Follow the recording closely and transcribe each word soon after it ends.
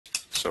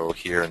So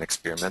here an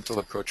experimental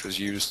approach was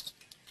used.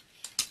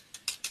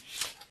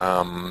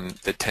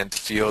 The 10th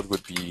field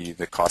would be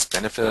the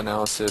cost-benefit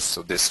analysis.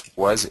 So this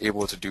was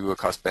able to do a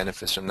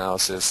cost-benefit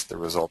analysis. The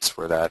results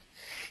were that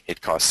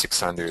it cost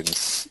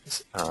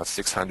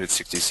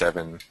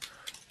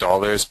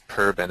 $667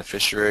 per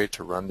beneficiary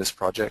to run this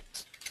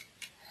project.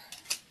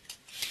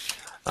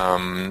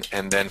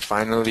 And then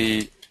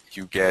finally,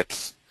 you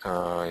get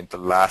in the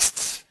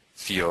last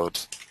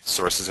field,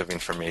 sources of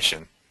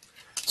information.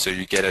 So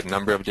you get a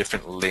number of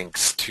different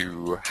links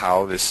to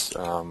how this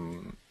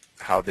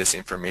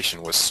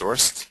information was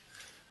sourced.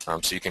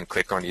 So you can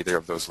click on either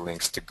of those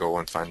links to go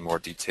and find more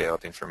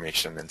detailed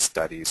information and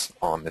studies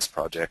on this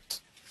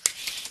project.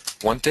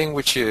 One thing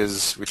which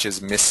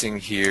is missing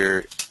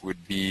here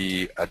would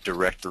be a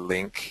direct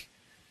link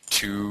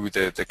to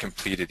the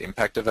completed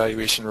impact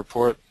evaluation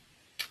report.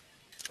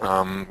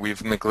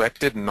 We've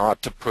neglected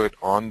not to put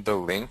on the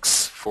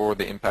links for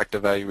the impact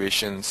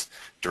evaluations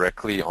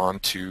directly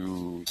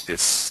onto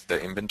the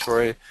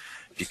inventory,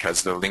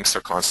 because the links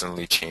are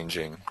constantly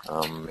changing,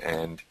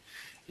 and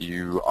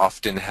you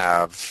often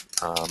have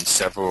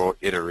several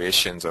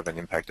iterations of an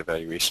impact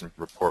evaluation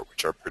report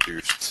which are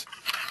produced.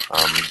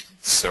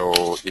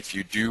 So if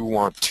you do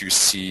want to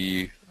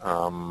see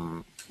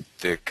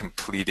the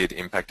completed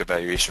impact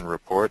evaluation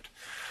report,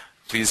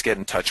 please get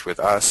in touch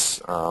with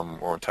us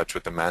or in touch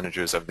with the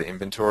managers of the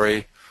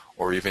inventory,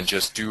 or even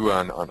just do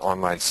an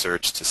online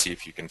search to see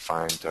if you can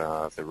find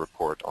the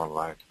report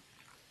online.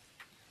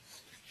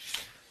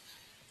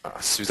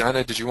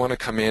 Susanna, did you want to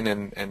come in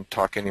and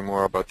talk any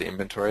more about the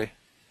inventory?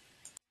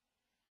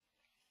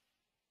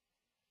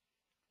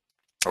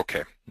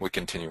 Okay, we'll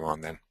continue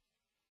on then.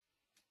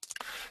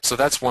 So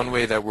that's one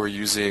way that we're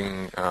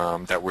using,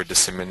 that we're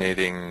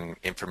disseminating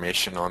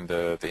information on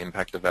the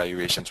impact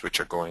evaluations which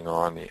are going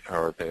on,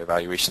 or the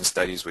evaluation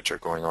studies which are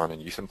going on in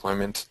youth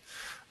employment.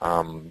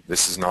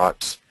 This is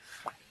not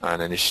an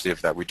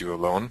initiative that we do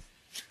alone,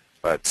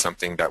 but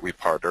something that we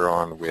partner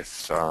on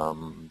with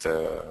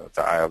the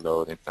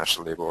ILO, the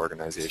International Labour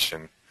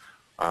Organization,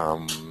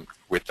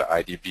 with the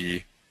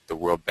IDB, the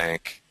World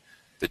Bank,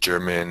 the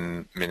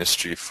German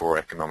Ministry for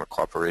Economic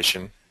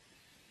Cooperation.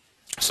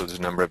 So there's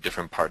a number of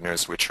different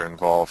partners which are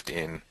involved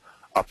in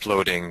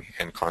uploading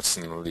and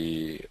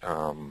constantly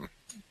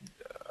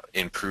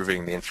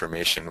improving the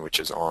information which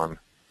is on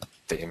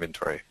the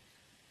inventory.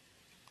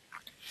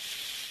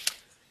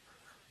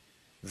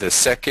 The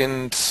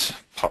second,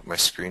 pop my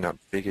screen up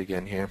big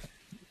again here.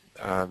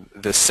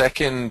 The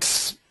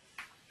second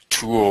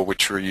tool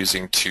which we're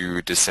using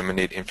to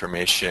disseminate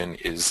information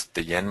is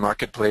the Yen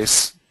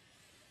Marketplace.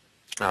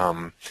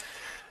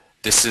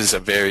 This is a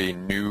very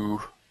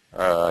new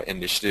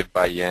initiative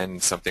by Yen,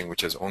 something which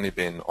has only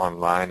been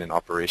online and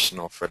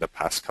operational for the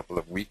past couple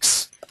of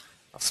weeks.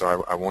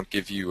 So I won't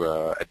give you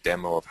a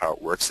demo of how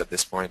it works at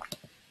this point.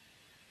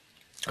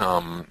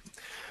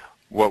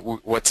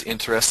 What's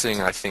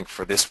interesting, I think,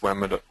 for this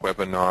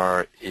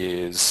webinar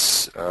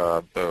is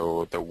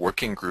the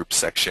working group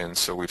section.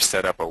 So we've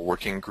set up a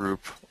working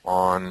group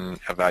on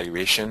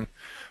evaluation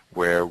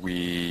where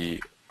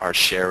we are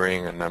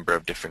sharing a number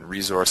of different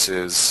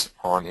resources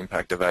on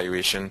impact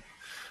evaluation.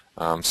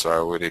 So I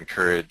would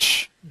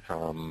encourage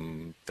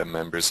the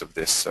members of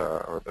this,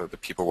 or the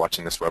people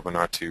watching this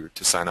webinar, to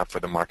sign up for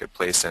the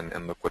marketplace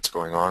and look what's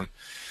going on.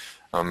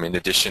 In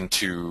addition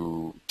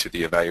to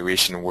the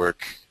evaluation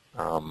work,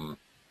 I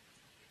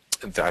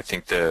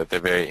think the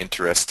very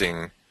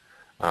interesting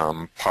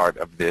part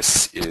of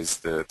this is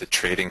the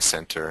trading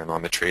center. And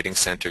on the trading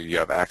center, you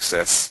have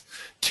access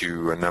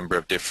to a number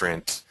of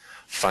different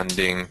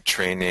funding,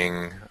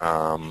 training,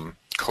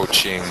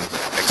 coaching,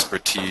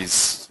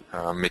 expertise,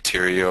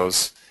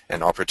 materials,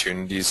 and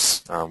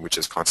opportunities, which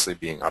is constantly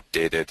being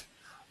updated,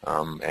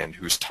 and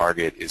whose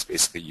target is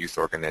basically youth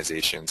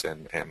organizations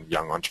and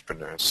young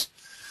entrepreneurs.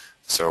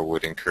 So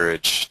would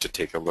encourage to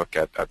take a look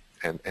at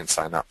and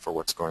sign up for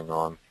what's going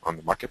on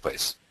the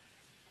marketplace.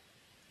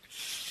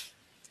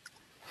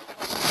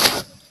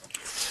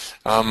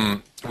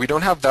 We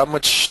don't have that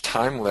much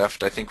time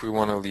left. I think we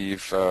want to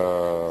leave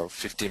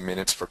 15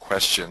 minutes for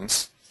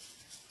questions.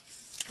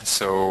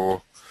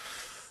 So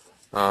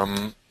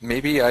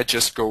maybe I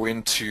just go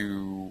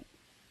into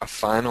a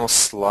final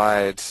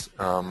slide,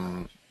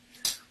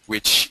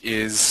 which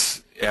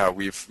is,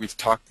 we've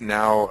talked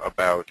now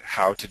about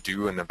how to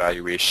do an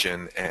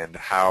evaluation and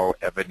how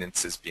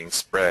evidence is being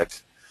spread,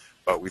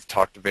 but we've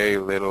talked very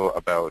little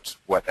about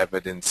what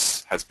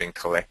evidence has been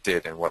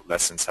collected and what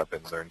lessons have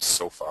been learned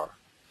so far.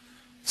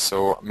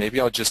 So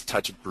maybe I'll just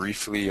touch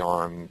briefly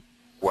on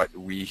what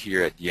we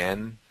here at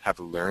Yen have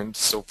learned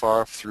so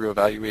far through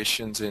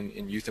evaluations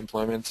in youth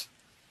employment.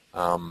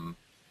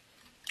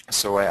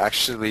 So I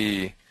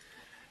actually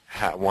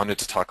wanted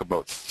to talk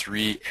about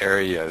 3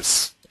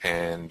 areas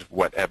and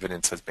what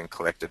evidence has been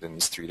collected in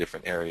these 3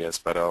 different areas,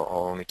 but I'll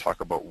only talk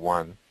about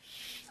one,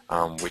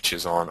 which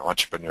is on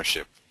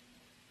entrepreneurship.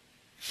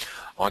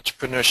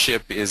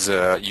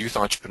 Youth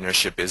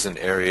entrepreneurship is an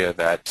area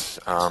that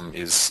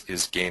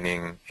is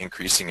gaining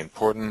increasing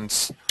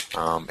importance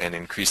and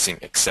increasing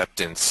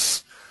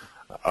acceptance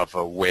of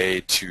a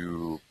way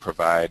to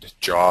provide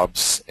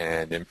jobs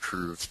and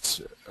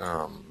improved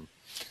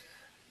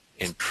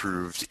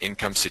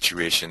income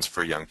situations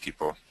for young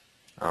people.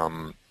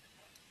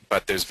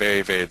 But there's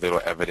very, very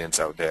little evidence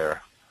out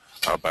there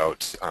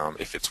about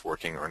if it's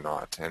working or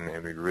not, and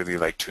we'd really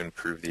like to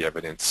improve the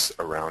evidence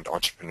around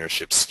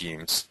entrepreneurship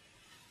schemes.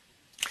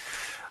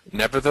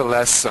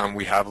 Nevertheless,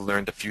 we have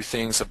learned a few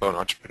things about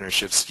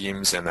entrepreneurship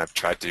schemes, and I've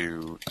tried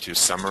to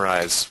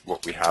summarize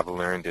what we have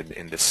learned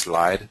in this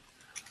slide.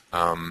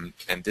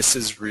 And this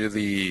is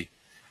really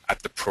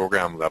at the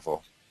program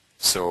level.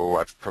 So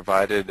I've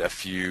provided a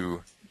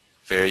few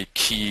very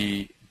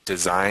key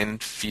design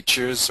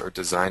features or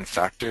design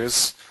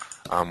factors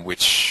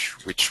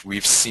which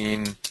we've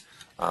seen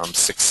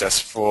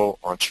successful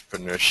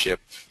entrepreneurship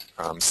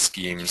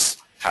schemes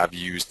have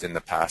used in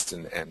the past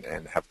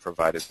and have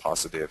provided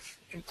positive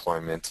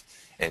employment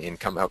and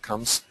income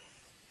outcomes.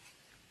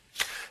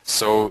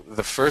 So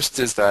the first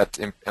is that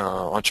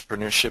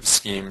entrepreneurship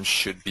schemes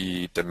should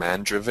be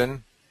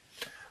demand-driven.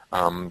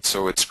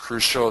 So it's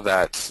crucial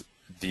that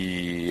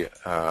the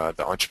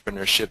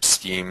entrepreneurship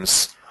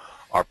schemes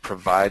are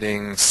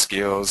providing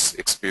skills,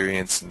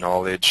 experience,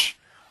 knowledge,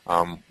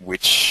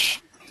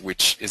 which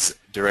is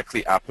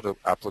directly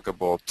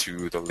applicable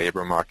to the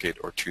labor market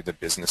or to the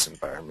business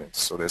environment.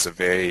 So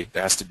there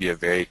has to be a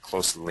very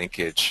close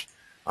linkage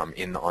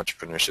in the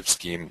entrepreneurship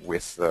scheme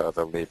with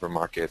the labor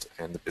market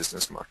and the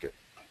business market.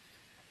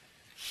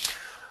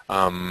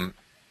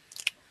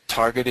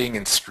 Targeting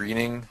and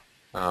screening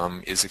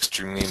is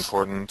extremely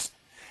important,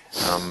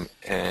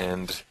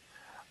 and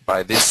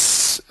by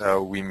this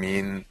we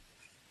mean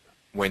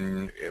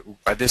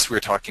by this we're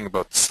talking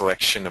about the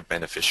selection of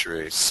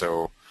beneficiaries.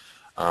 So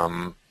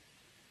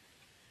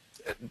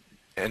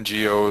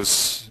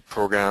NGOs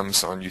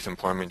programs on youth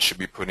employment should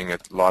be putting a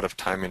lot of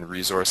time and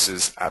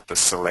resources at the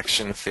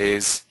selection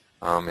phase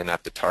and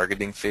at the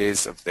targeting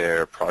phase of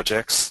their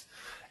projects,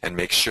 and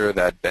make sure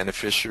that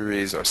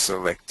beneficiaries are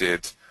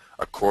selected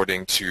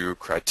according to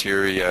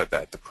criteria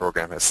that the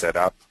program has set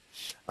up,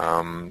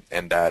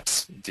 and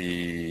that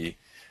the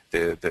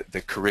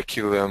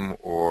curriculum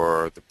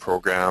or the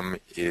program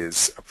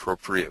is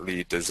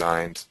appropriately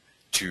designed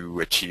to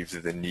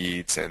achieve the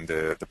needs and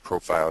the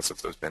profiles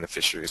of those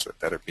beneficiaries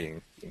that are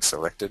being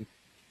selected.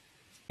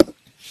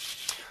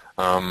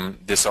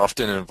 This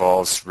often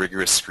involves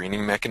rigorous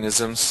screening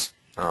mechanisms,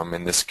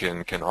 and this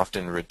can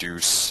often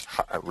reduce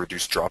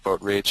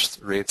dropout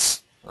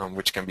rates,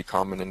 which can be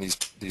common in these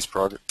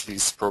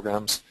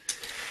programs,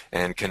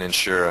 and can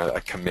ensure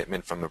a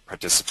commitment from the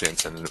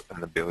participants and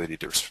an ability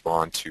to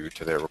respond to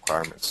their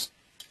requirements.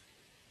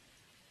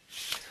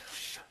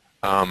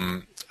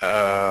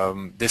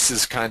 This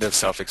is kind of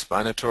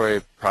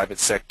self-explanatory. Private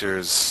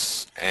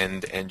sectors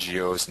and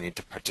NGOs need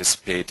to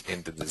participate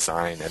in the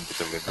design and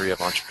the delivery of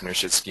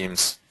entrepreneurship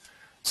schemes.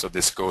 So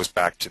this goes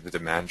back to the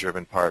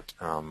demand-driven part.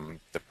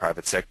 The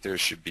private sector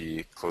should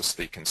be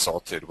closely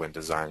consulted when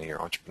designing your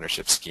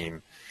entrepreneurship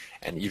scheme,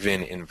 and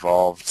even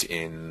involved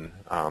in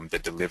the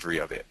delivery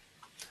of it.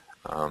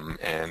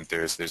 And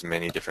there's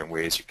many different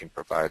ways you can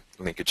provide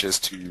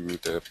linkages to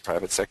the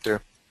private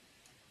sector.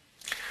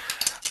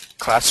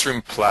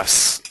 Classroom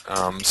Plus.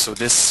 So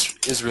this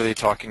is really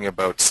talking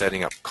about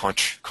setting up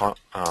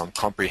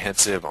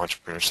comprehensive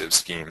entrepreneurship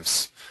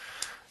schemes.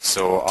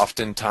 So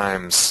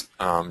oftentimes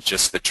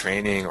just the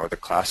training or the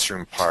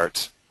classroom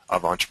part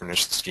of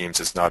entrepreneurship schemes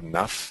is not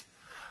enough,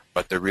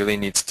 but there really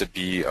needs to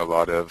be a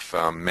lot of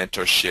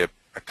mentorship,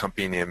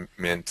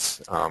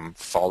 accompaniment,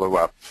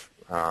 follow-up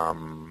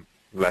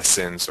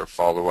lessons, or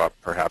follow-up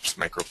perhaps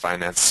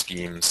microfinance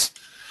schemes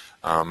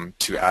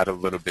to add a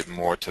little bit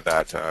more to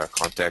that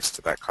context,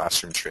 to that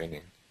classroom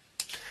training.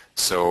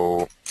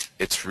 So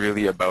it's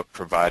really about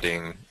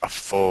providing a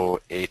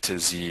full A to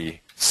Z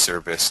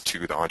service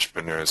to the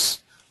entrepreneurs.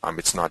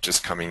 It's not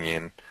just coming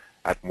in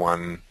at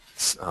one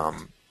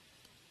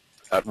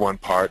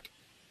part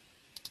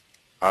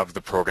of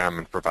the program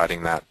and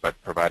providing that, but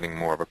providing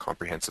more of a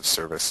comprehensive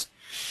service.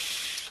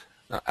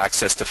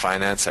 Access to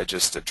finance, I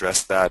just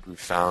addressed that. We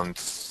found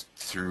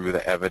through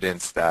the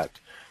evidence that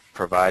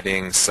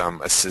providing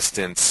some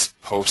assistance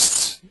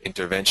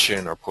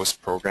post-intervention or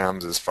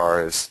post-programs as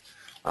far as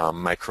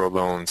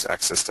microloans,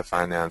 access to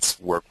finance,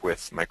 work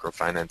with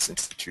microfinance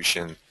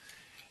institution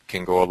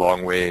can go a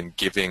long way in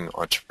giving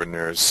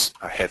entrepreneurs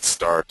a head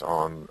start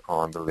on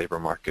the labor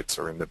markets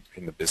or in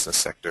the business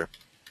sector.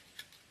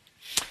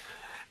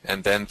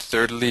 And then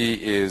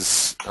thirdly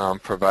is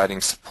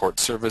providing support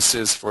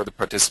services for the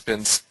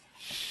participants.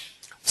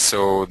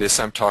 So this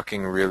I'm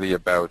talking really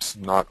about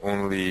not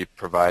only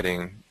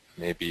providing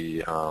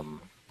maybe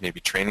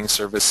training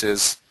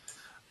services,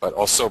 but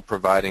also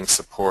providing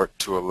support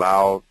to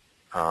allow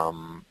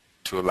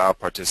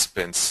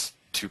participants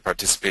to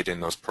participate in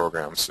those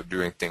programs. So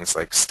doing things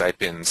like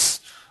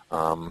stipends,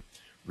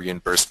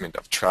 reimbursement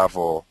of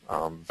travel,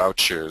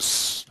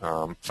 vouchers,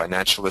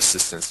 financial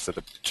assistance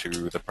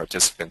to the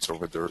participants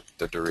over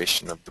the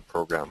duration of the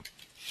program.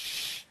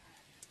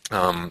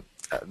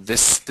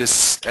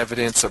 This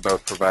evidence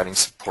about providing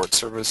support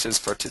services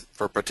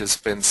for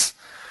participants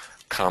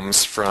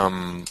comes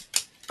from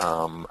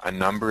a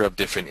number of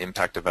different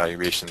impact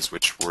evaluations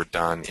which were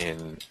done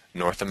in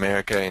North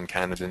America, in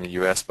Canada, and the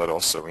US, but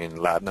also in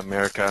Latin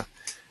America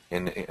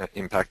in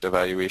impact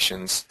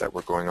evaluations that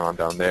were going on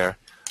down there.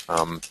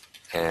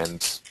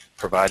 And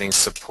providing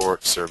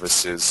support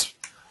services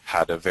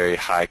had a very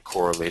high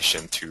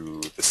correlation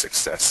to the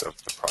success of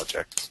the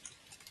project.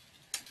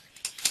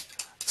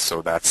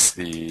 So that's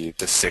the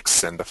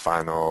sixth and the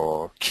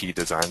final key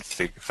design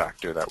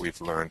factor that we've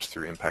learned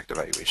through impact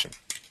evaluation.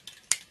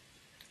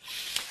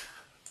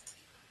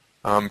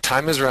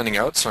 Time is running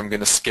out, so I'm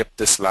going to skip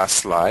this last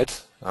slide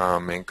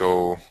and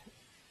go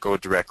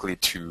directly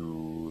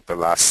to the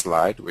last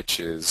slide, which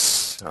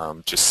is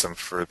just some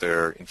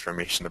further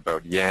information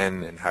about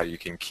YEN and how you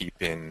can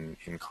keep in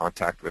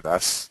contact with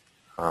us.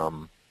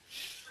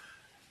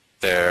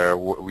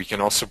 We can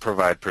also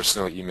provide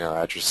personal email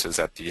addresses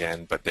at the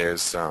end, but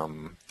there's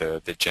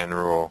the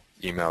general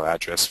email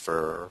address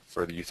for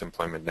the Youth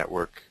Employment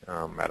Network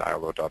at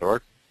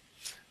ILO.org.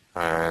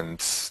 And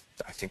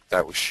I think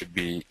that should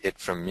be it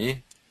from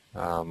me.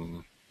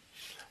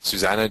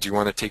 Susanna, do you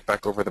want to take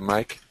back over the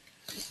mic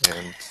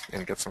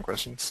and get some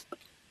questions?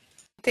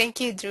 Thank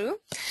you, Drew.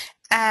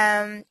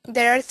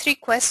 There are 3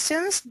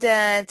 questions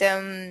that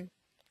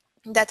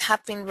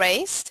have been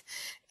raised.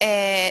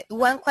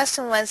 One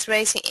question was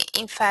raised,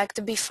 in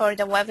fact, before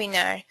the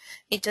webinar.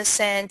 It was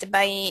sent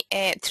by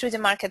through the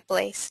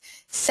marketplace.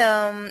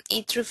 So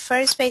it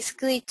refers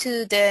basically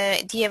to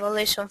the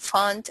evaluation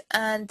fund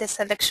and the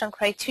selection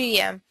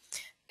criteria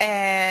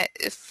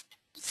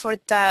for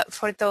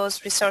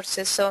those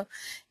resources. So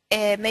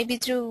maybe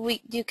Drew,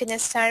 you can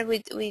start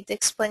with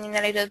explaining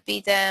a little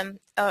bit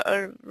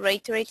or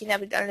reiterating a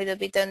little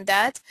bit on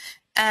that.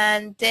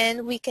 And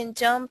then we can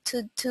jump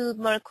to 2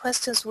 more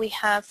questions we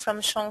have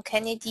from Sean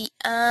Kennedy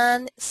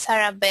and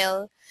Sarah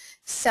Bell.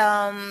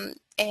 So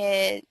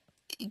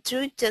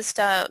Drew, just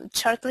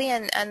shortly,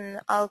 and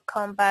I'll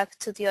come back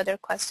to the other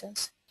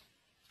questions.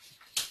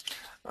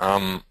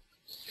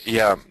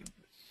 Yeah,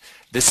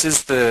 this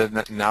is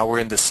now we're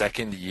in the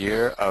 2nd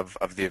year of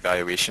the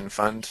evaluation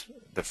fund.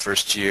 The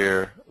first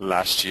year,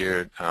 last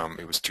year,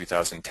 it was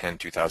 2010,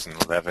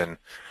 2011.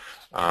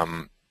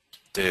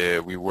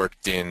 We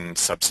worked in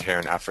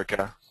sub-Saharan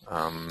Africa.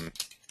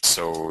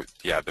 So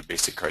yeah, the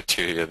basic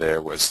criteria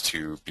there was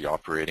to be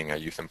operating a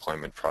youth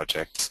employment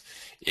project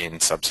in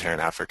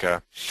sub-Saharan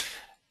Africa.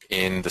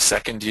 In the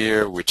 2nd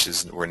year, which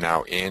is we're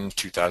now in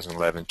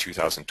 2011,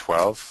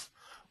 2012,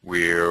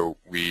 where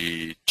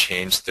we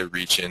changed the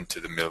region to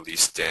the Middle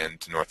East and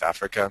North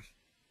Africa.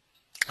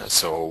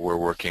 So we're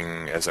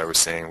working, as I was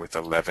saying, with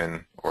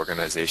 11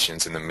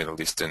 organizations in the Middle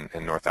East and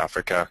North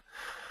Africa.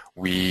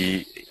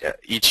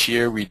 Each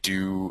year we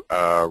do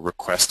a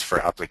request for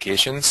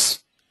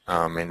applications,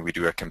 and we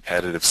do a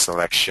competitive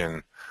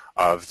selection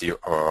of the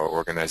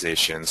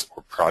organizations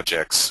or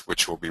projects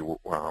which will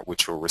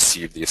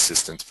receive the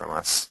assistance from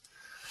us.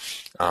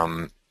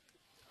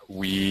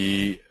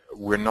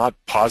 We're not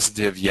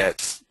positive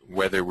yet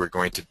whether we're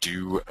going to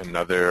do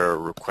another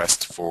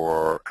request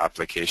for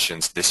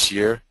applications this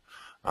year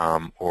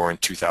or in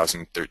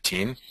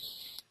 2013.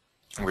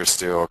 We're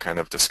still kind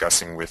of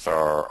discussing with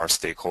our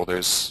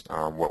stakeholders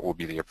what will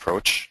be the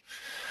approach.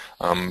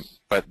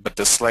 But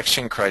the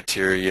selection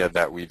criteria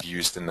that we've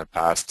used in the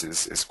past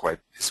is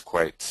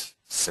quite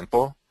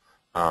simple.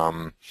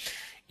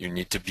 You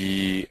need to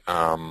be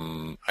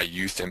a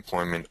youth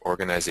employment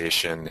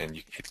organization, and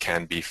it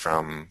can be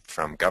from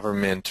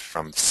government,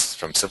 from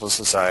civil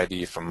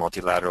society, from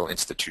multilateral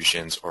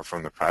institutions, or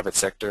from the private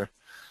sector.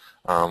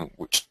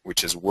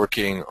 Which is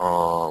working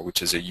on,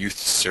 which is a youth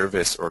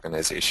service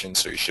organization,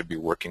 so you should be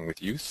working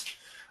with youth,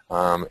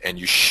 and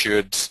you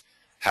should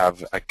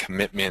have a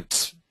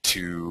commitment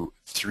to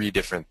 3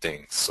 different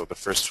things. So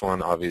the first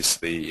one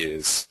obviously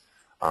is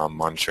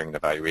monitoring and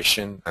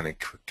evaluation, and a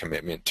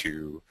commitment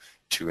to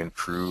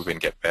improve and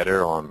get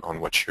better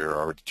on what you're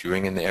already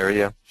doing in the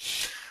area.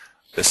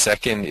 The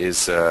second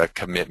is a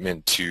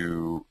commitment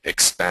to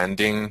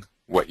expanding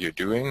what you're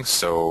doing,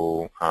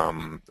 so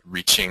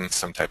reaching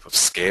some type of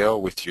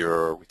scale with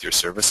your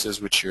services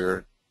which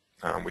you're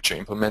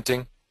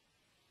implementing.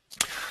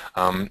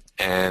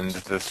 And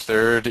the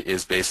third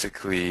is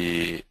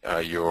basically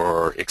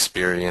your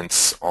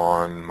experience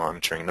on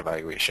monitoring and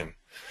evaluation.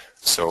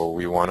 So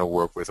we want to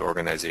work with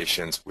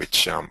organizations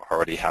which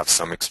already have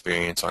some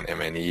experience on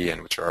M&E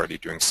and which are already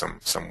doing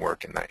some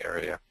work in that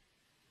area.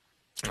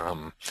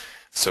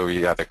 So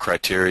yeah, the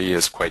criteria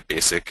is quite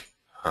basic.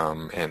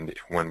 And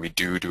when we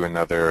do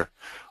another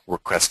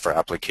request for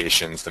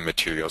applications, the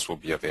materials will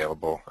be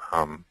available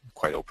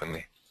quite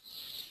openly.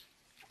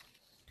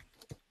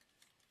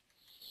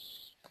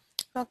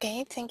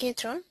 Okay, thank you,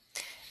 Drew.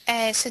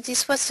 So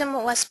this question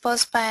was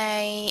posed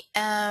by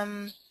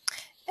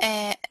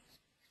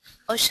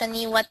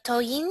Oshani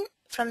Watoyin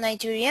from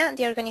Nigeria.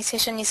 The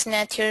organization is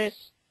Nature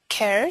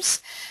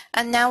Cares.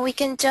 And now we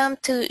can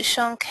jump to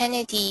Sean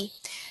Kennedy.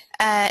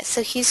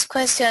 So his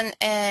question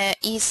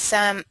is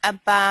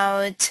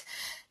about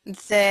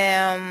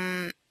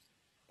the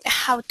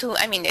how to,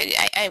 I mean,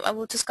 I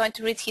was just going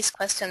to read his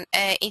question.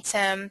 It's